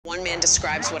One man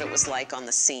describes what it was like on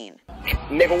the scene.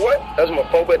 Nigga, what? That's my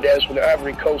favorite. That's when the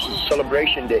Ivory Coast is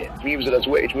Celebration Day. We was at us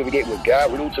with we get with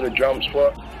God. We do to the drums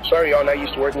for. Sorry, y'all not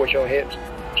used to working with your hips.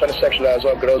 Trying to sexualize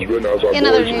our girls. In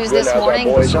other news this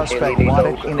morning, the suspect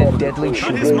wanted in a deadly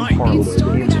shooting parlor.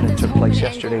 The incident took place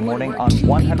yesterday morning on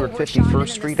 151st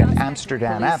Street and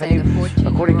Amsterdam Avenue.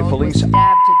 According to police, stabbed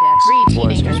to death.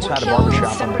 was inside a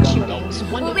barbershop on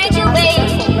the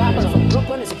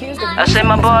I say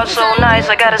my bar's so nice,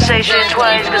 I gotta say shit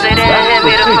twice, cause they didn't hit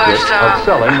me the first time.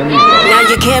 Now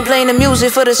you can't blame the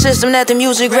music for the system that the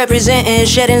music representing,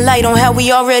 shedding light on how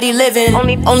we already living.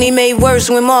 Only made worse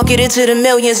when marketed to the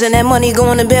millions, and that money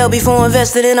going to bail before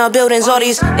invested in our buildings. All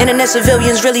these internet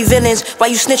civilians really villains. Why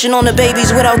you snitching on the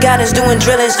babies without guidance doing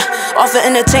drillings? Offer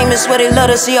entertainments where they love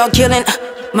to see our killing.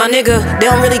 My nigga,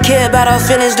 they don't really care about our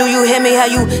feelings. Do you hear me? How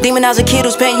you demonize a kid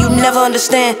who's pain you never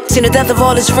understand? Seen the death of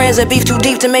all his friends that beef too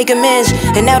deep to make amends,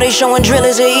 and now they showing drill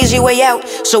is an easy way out.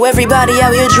 So everybody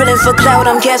out here drilling for clout,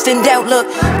 I'm casting doubt.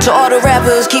 Look, to all the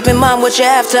rappers, keep in mind what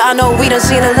you're after. I know we done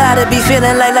seen a lot of be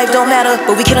feeling like life don't matter,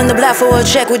 but we killing the block for a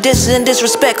check with diss and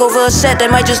disrespect over a set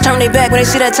that might just turn their back when they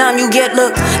see that time you get.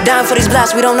 Look, dying for these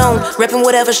blocks we don't own, repping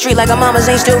whatever street like our mamas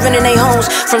ain't still renting their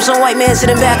homes. From some white man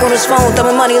sitting back on his phone,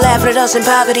 throwing money, laughing at us in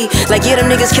poverty. Like, yeah, them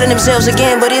niggas killing themselves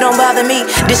again, but it don't bother me.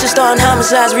 This is starting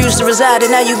homicides we used to reside, and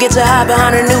now you get to hide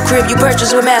behind a new crib you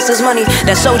purchased with master's money.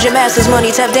 That soldier master's money,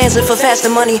 tap dancing for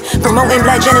faster money, promoting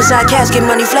black genocide, casket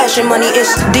money, flashing money.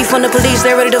 It's deep from the police,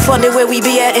 they're ready to fund it where we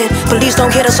be at, and police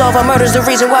don't care to solve our murders, the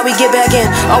reason why we get back in.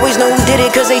 Always know who did it,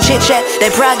 cause they chit chat.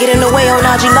 That pride get in the way on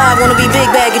IG Live, wanna be big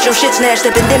bad, get your shit snatched.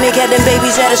 The pandemic had them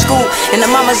babies out of school, and the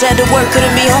mamas had to work,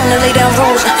 couldn't be home to lay down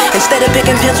rules. Instead of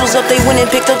picking pencils up, they went and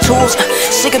picked up tools.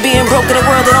 Sick of being broke in a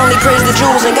world that only praised the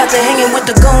jewels and got to hanging with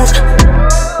the goons.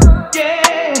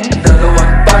 Another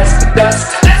one bites the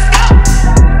dust.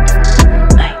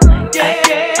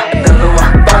 Another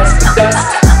one bites the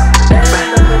dust.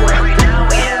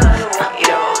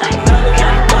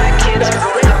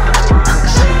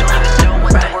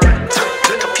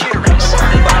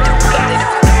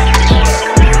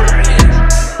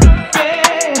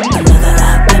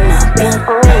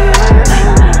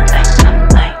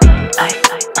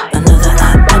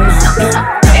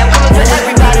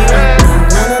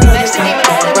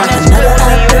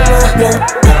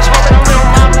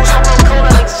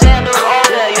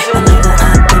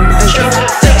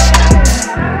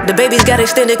 Got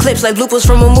extended clips like bloopers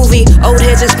from a movie. Old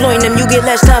heads exploiting them, you get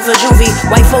less time for juvie.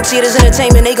 White folks see it as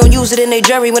entertainment, they gon' use it in their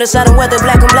jury. When it's out of weather,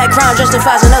 black on black crime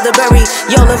justifies another bury.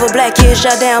 Yo, love a black kid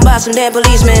shot down by some damn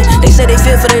policemen. They say they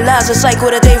fear for their lives, a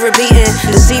cycle that they repeating.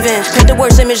 Deceiving, paint the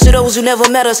worst image to those who never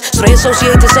met us, so they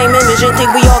associate the same image and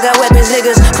think we all got weapons.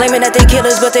 Niggas claiming that they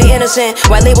killers, but they innocent.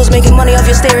 White labels making money off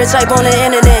your stereotype on the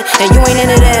internet, and you ain't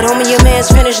into that, homie, your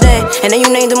man's finished that. And then you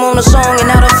named him on a song,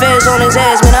 and now the feds on his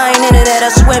ass. Man, I ain't into that,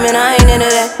 I swear, man, I ain't into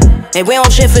that. Hey, we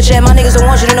don't shit for chat, my niggas don't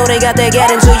want you to know they got that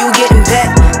gat until you getting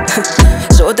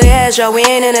packed. So what they ask y'all, we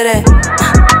ain't into that.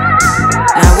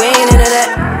 Nah, we ain't into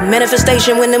that.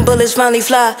 Manifestation when them bullets finally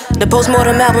fly. The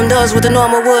postmortem album does what the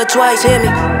normal would twice, hear me?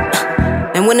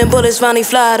 And when them bullets finally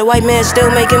fly, the white man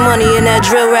still making money, and that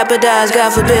drill rapper dies,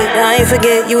 God forbid. I ain't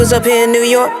forget, you was up here in New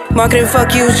York, marketing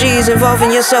fuck you G's,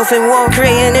 involving yourself in war,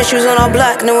 creating issues on our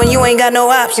block, knowing you ain't got no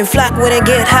option. Flock when it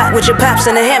get hot with your pops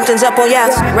and the Hamptons up on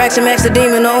yachts. Rax and Max the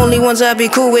Demon, the only ones I'd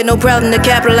be cool with, no problem to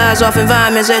capitalize off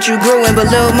environments that you grew in. But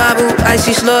Lil Mabu,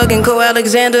 Icy Slug, and Co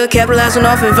Alexander, capitalizing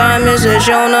off environments that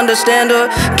you don't understand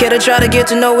or care to try to get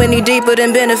to know any deeper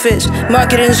than benefits.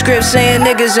 Marketing scripts saying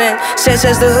niggas and sets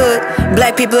as the hood.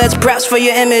 Black people as props for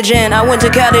your image, and I went to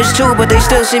college too, but they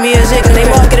still see me as ignorant. They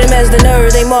market him as the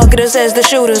nerd, they market us as the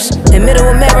shooters. And middle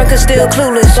America still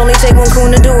clueless, only take one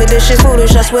coon to do it, this shit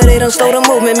foolish. I swear they done stole the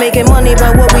movement, making money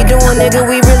by what we doing, nigga,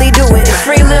 we really do it.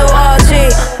 Free Lil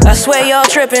RT, I swear y'all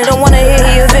tripping. Don't wanna hear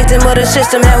he a victim of the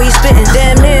system, how he spitting.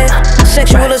 Damn near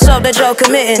sexual assault that y'all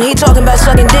committing. He talking about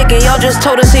sucking dick and y'all just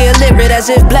told us he illiterate, as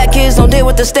if black kids don't deal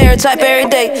with the stereotype every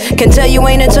day. Can tell you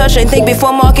ain't in touch, ain't think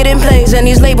before marketing plays. And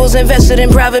these labels invested in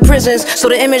private prisons, so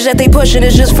the image that they pushing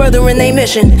is just furthering their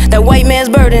mission. That white man's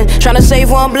burden, trying to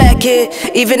save one black kid,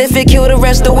 even if it kill the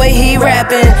rest the way he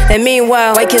rapping. And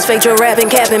meanwhile, white kids fake drill rapping,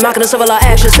 capping, mocking us of all our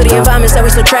actions to the environments that we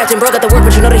still trapped in. Bro got the work,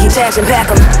 but you know that he taxed and pack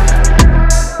 'em.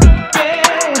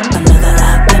 Another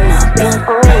lie in my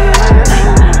blunt.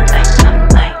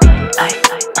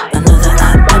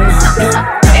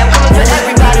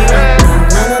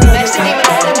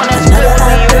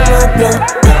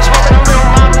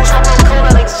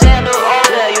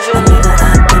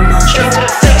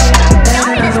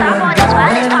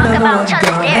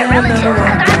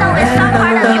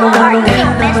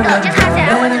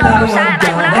 Just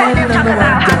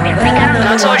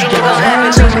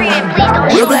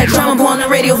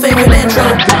favorite intro.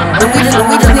 But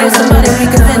we just need somebody we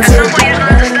can vent to.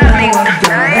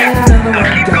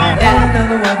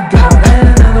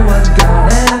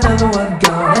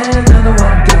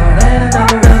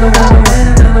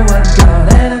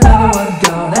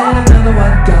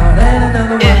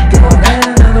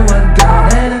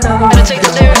 Gotta take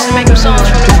the lyrics and make them songs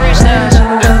from the freestyles.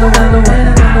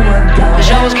 Cause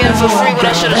y'all was getting for free what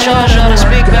I should've charged y'all to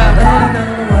speak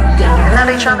about. Now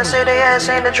they tryna say they ass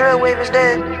ain't the drill wave is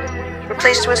dead.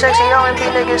 Replaced with sexy R&B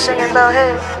niggas singing about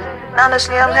head.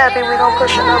 Honestly, I'm happy we gon'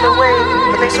 push another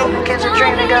wave. But they sold them kids a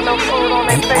dream, they got no food on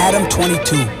their plate. Adam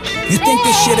 22. You think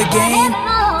this shit a game?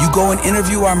 You go and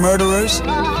interview our murderers?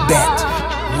 Bet.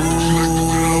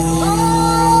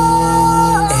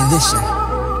 Hey, listen.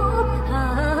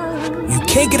 You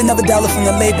can't get another dollar from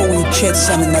the label when you can't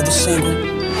sell another single.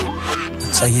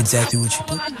 I'll tell you exactly what you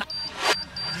do.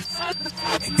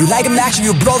 You like him action,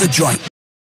 you blow the joint.